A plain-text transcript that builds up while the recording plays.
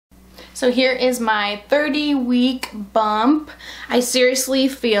So here is my 30-week bump. I seriously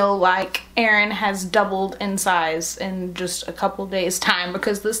feel like Aaron has doubled in size in just a couple days time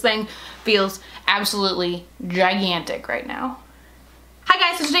because this thing feels absolutely gigantic right now. Hi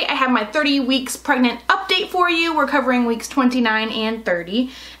guys, so today I have my 30 weeks pregnant update for you. We're covering weeks 29 and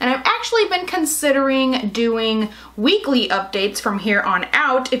 30, and I've actually been considering doing weekly updates from here on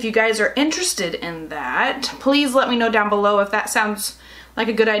out. If you guys are interested in that, please let me know down below if that sounds like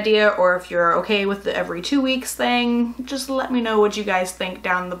a good idea, or if you're okay with the every 2 weeks thing. Just let me know what you guys think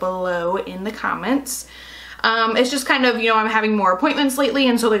down below in the comments. It's just kind of, you know, I'm having more appointments lately,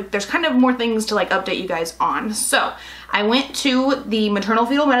 and so there's kind of more things to like update you guys on. So I went to the maternal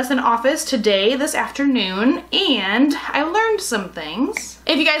fetal medicine office today, this afternoon, and I learned some things.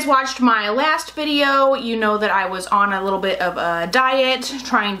 If you guys watched my last video, you know that I was on a little bit of a diet,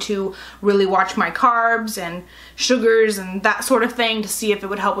 trying to really watch my carbs and sugars and that sort of thing to see if it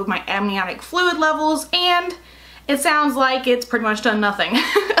would help with my amniotic fluid levels, and it sounds like it's pretty much done nothing.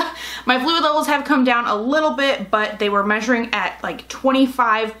 My fluid levels have come down a little bit, but they were measuring at like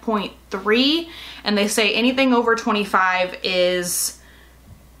 25.3, and they say anything over 25 is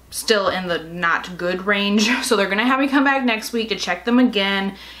still in the not good range. So they're gonna have me come back next week to check them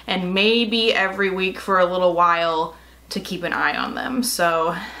again, and maybe every week for a little while to keep an eye on them.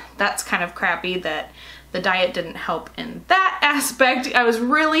 So that's kind of crappy that the diet didn't help in that aspect. I was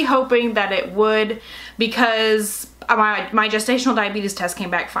really hoping that it would, because my gestational diabetes test came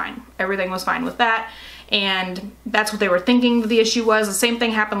back fine. Everything was fine with that, and that's what they were thinking the issue was. The same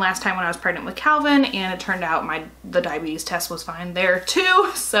thing happened last time when I was pregnant with Calvin, and it turned out the diabetes test was fine there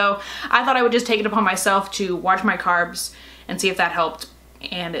too. So I thought I would just take it upon myself to watch my carbs and see if that helped,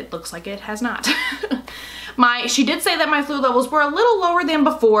 and it looks like it has not. She did say that my fluid levels were a little lower than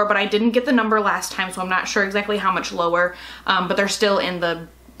before, but I didn't get the number last time, so I'm not sure exactly how much lower, but they're still in the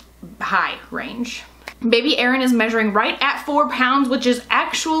high range. Baby Aaron is measuring right at 4 pounds, which is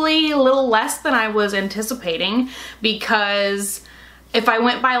actually a little less than I was anticipating, because if I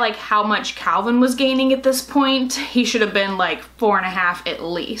went by like how much Calvin was gaining at this point, he should have been like 4.5 at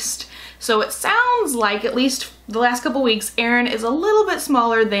least. So it sounds like, at least the last couple weeks, Aaron is a little bit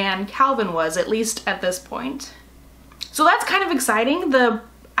smaller than Calvin was, at least at this point. So that's kind of exciting. The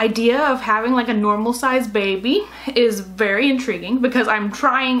idea of having like a normal sized baby is very intriguing, because I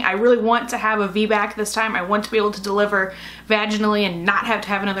really want to have a VBAC this time. I want to be able to deliver vaginally and not have to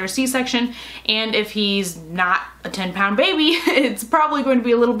have another C-section. And if he's not a 10-pound baby, it's probably going to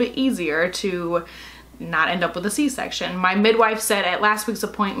be a little bit easier to not end up with a C-section. My midwife said at last week's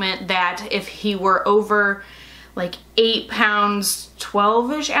appointment that if he were over like 8 pounds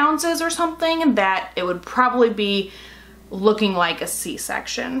 12-ish ounces or something, that it would probably be looking like a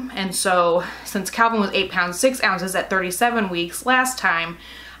C-section. And so since Calvin was 8 pounds 6 ounces at 37 weeks last time,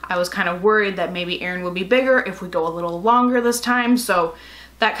 I was kind of worried that maybe Aaron would be bigger if we go a little longer this time. So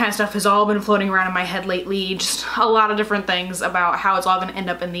that kind of stuff has all been floating around in my head lately, just a lot of different things about how it's all going to end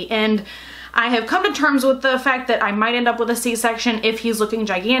up in the end. I have come to terms with the fact that I might end up with a C-section if he's looking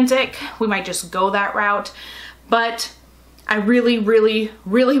gigantic. We might just go that route, but I really, really,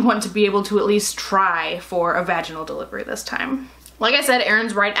 really want to be able to at least try for a vaginal delivery this time. Like I said,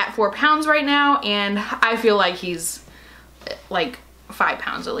 Aaron's right at 4 pounds right now, and I feel like he's like 5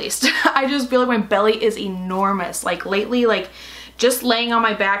 pounds at least. I just feel like my belly is enormous. Like lately, like just laying on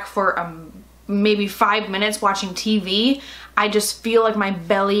my back for maybe 5 minutes watching TV, I just feel like my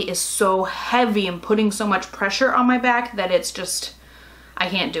belly is so heavy and putting so much pressure on my back that it's just, I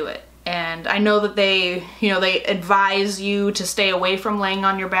can't do it. And I know that they advise you to stay away from laying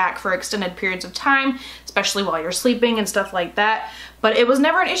on your back for extended periods of time, especially while you're sleeping and stuff like that. But it was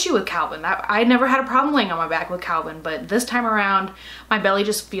never an issue with Calvin. I never had a problem laying on my back with Calvin, but this time around, my belly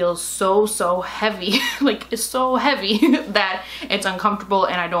just feels so heavy. Like, it's so heavy that it's uncomfortable,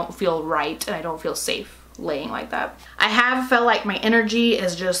 and I don't feel right, and I don't feel safe laying like that. I have felt like my energy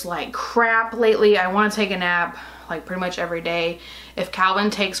is just like crap lately. I want to take a nap like pretty much every day. If Calvin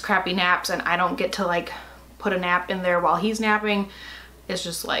takes crappy naps and I don't get to like put a nap in there while he's napping, it's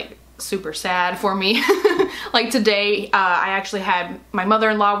just like super sad for me. Like today, I actually had my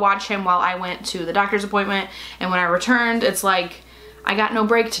mother-in-law watch him while I went to the doctor's appointment, and when I returned, it's like I got no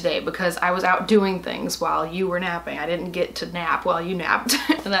break today because I was out doing things while you were napping. I didn't get to nap while you napped.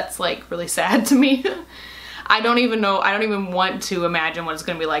 And that's like really sad to me. I don't even want to imagine what it's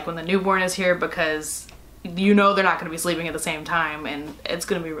gonna be like when the newborn is here, because you know they're not going to be sleeping at the same time, and it's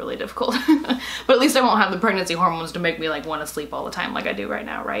going to be really difficult. But at least I won't have the pregnancy hormones to make me like want to sleep all the time like I do right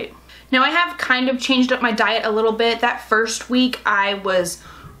now, right? Now I have kind of changed up my diet a little bit. That first week I was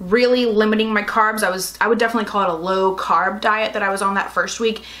really limiting my carbs. I would definitely call it a low carb diet that I was on that first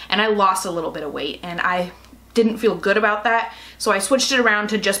week, and I lost a little bit of weight, and I didn't feel good about that. So I switched it around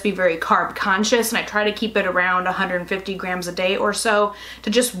to just be very carb conscious, and I try to keep it around 150 grams a day or so to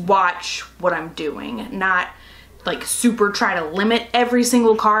just watch what I'm doing, not like super try to limit every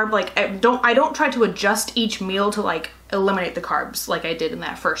single carb. Like I don't try to adjust each meal to like eliminate the carbs like I did in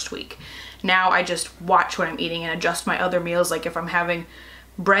that first week. Now I just watch what I'm eating and adjust my other meals. Like if I'm having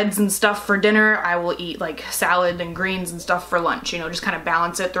breads and stuff for dinner, I will eat like salad and greens and stuff for lunch, you know, just kind of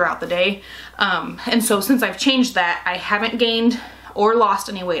balance it throughout the day. And so since I've changed that, I haven't gained or lost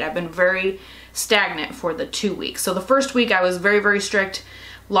any weight. I've been very stagnant for the 2 weeks. So the first week I was very, very strict,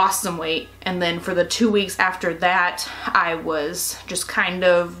 lost some weight, and then for the 2 weeks after that, I was just kind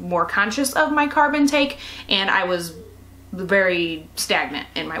of more conscious of my carb intake, and I was very stagnant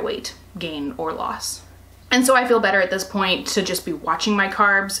in my weight gain or loss. And so I feel better at this point to just be watching my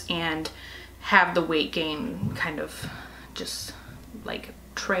carbs and have the weight gain kind of just like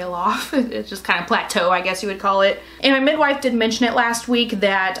trail off. It's just kind of plateau, I guess you would call it. And my midwife did mention it last week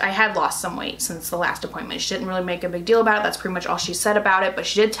that I had lost some weight since the last appointment. She didn't really make a big deal about it. That's pretty much all she said about it, but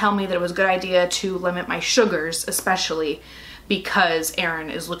she did tell me that it was a good idea to limit my sugars, especially because Aaron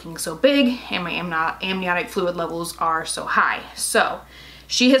is looking so big and my amniotic fluid levels are so high. So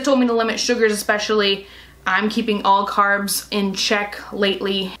she has told me to limit sugars especially. I'm keeping all carbs in check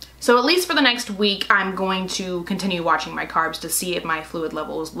lately. So at least for the next week, I'm going to continue watching my carbs to see if my fluid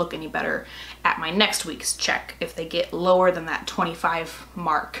levels look any better at my next week's check. If they get lower than that 25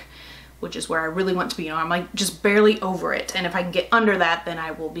 mark, which is where I really want to be. You know, I'm like just barely over it. And if I can get under that, then I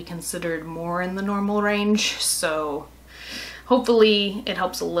will be considered more in the normal range. So hopefully it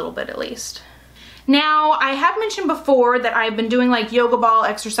helps a little bit at least. Now, I have mentioned before that I've been doing like yoga ball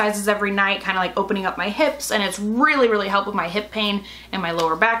exercises every night, kind of like opening up my hips, and it's really, really helped with my hip pain and my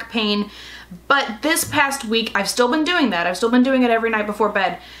lower back pain. But this past week, I've still been doing that. I've still been doing it every night before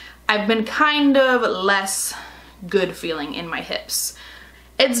bed. I've been kind of less good feeling in my hips.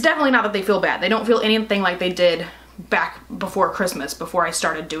 It's definitely not that they feel bad. They don't feel anything like they did back before Christmas, before I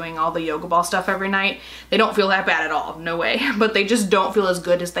started doing all the yoga ball stuff every night. They don't feel that bad at all, no way, but they just don't feel as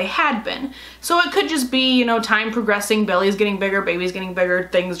good as they had been. So it could just be, you know, time progressing, belly's getting bigger, baby's getting bigger,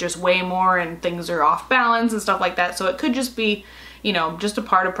 things just weigh more and things are off balance and stuff like that. So it could just be, you know, just a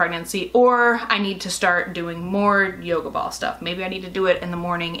part of pregnancy, or I need to start doing more yoga ball stuff. Maybe I need to do it in the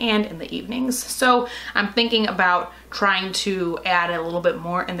morning and in the evenings. So I'm thinking about trying to add a little bit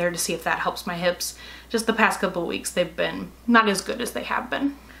more in there to see if that helps my hips. Just the past couple of weeks, they've been not as good as they have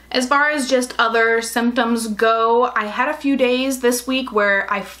been. As far as just other symptoms go, I had a few days this week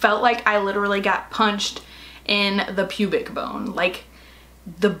where I felt like I literally got punched in the pubic bone. Like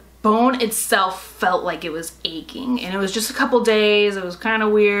the bone itself felt like it was aching, and it was just a couple days. It was kind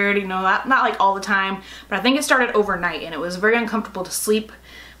of weird, you know, not like all the time, but I think it started overnight, and it was very uncomfortable to sleep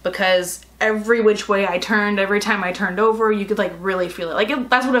because every which way I turned, every time I turned over, you could like really feel it. Like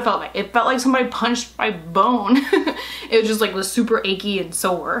that's what it felt like. It felt like somebody punched my bone. It was just like was super achy and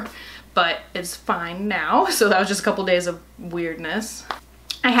sore, but it's fine now. So that was just a couple days of weirdness.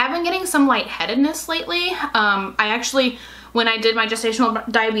 I have been getting some lightheadedness lately. I actually, when I did my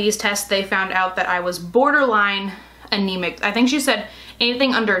gestational diabetes test, they found out that I was borderline anemic. I think she said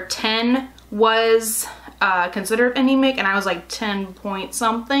anything under 10 was considered anemic, and I was like 10 point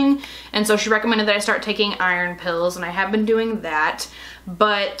something, and so she recommended that I start taking iron pills, and I have been doing that,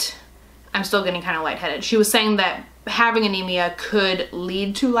 but I'm still getting kind of lightheaded. She was saying that having anemia could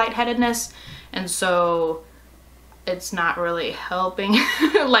lead to lightheadedness, and so it's not really helping.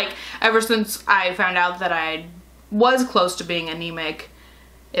 Like ever since I found out that I was close to being anemic,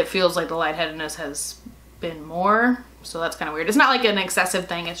 it feels like the lightheadedness has been more, so that's kind of weird. It's not like an excessive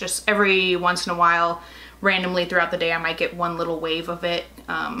thing, it's just every once in a while, randomly throughout the day, I might get one little wave of it.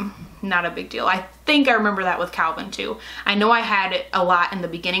 Not a big deal. I think I remember that with Calvin too. I know I had it a lot in the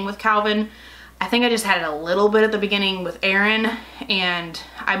beginning with Calvin. I think I just had it a little bit at the beginning with Aaron, and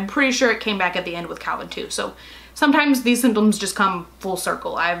I'm pretty sure it came back at the end with Calvin too. So sometimes these symptoms just come full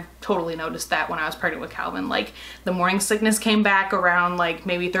circle. I've totally noticed that when I was pregnant with Calvin. Like the morning sickness came back around like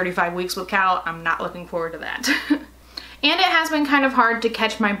maybe 35 weeks with Cal. I'm not looking forward to that. And it has been kind of hard to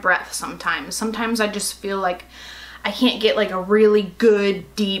catch my breath sometimes. Sometimes I just feel like I can't get like a really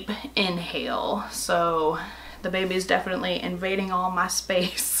good deep inhale. So the baby's definitely invading all my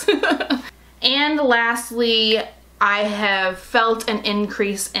space. And lastly, I have felt an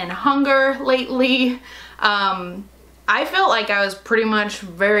increase in hunger lately. I felt like I was pretty much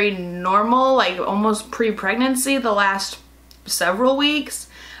very normal, like almost pre-pregnancy the last several weeks,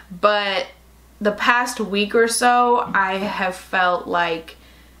 but the past week or so, I have felt like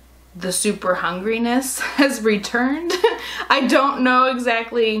the super hungriness has returned. I don't know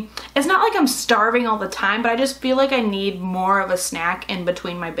exactly. It's not like I'm starving all the time, but I just feel like I need more of a snack in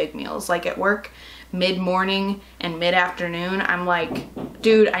between my big meals. Like at work, mid-morning and mid-afternoon, I'm like,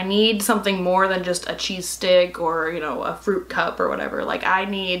 dude, I need something more than just a cheese stick or, you know, a fruit cup or whatever. Like I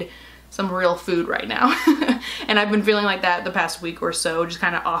need some real food right now. And I've been feeling like that the past week or so, just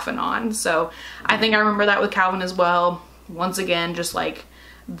kind of off and on. So I think I remember that with Calvin as well. Once again, just like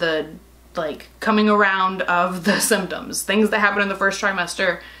the coming around of the symptoms. Things that happen in the first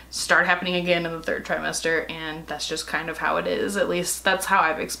trimester start happening again in the third trimester, and that's just kind of how it is. At least that's how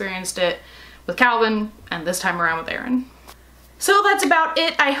I've experienced it with Calvin and this time around with Aaron. So that's about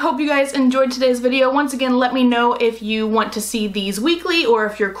it. I hope you guys enjoyed today's video. Once again, let me know if you want to see these weekly or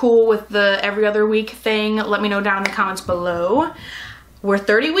if you're cool with the every other week thing. Let me know down in the comments below. We're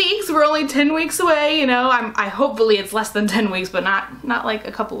 30 weeks, we're only 10 weeks away, you know. I hopefully it's less than 10 weeks, but not like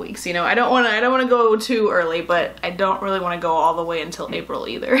a couple weeks, you know. I don't wanna go too early, but I don't really wanna go all the way until April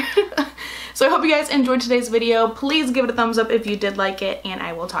either. So I hope you guys enjoyed today's video. Please give it a thumbs up if you did like it, and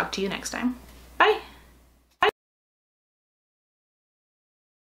I will talk to you next time.